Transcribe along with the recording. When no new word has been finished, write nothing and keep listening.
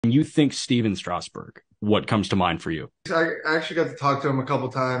When you think Steven Strasburg, what comes to mind for you? I actually got to talk to him a couple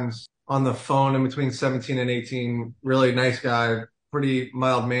times on the phone in between 17 and 18. Really nice guy, pretty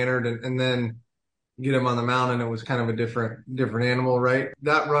mild mannered, and then get him on the mound and it was kind of a different animal, right?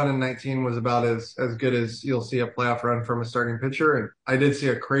 That run in 19 was about as good as you'll see a playoff run from a starting pitcher. And I did see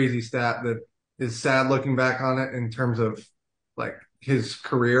a crazy stat that is sad looking back on it in terms of like his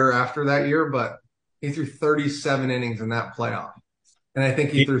career after that year, but he threw 37 innings in that playoff. And I think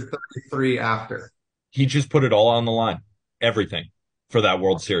he He threw 33 after. he just put it all on the line, everything for that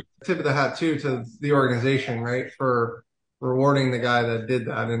World Series. Tip of the hat too to the organization, right, for rewarding the guy that did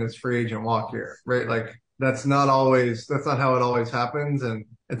that in his free agent walk year, right? Like that's not how it always happens. And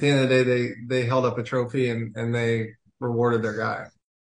at the end of the day, they held up a trophy and they rewarded their guy.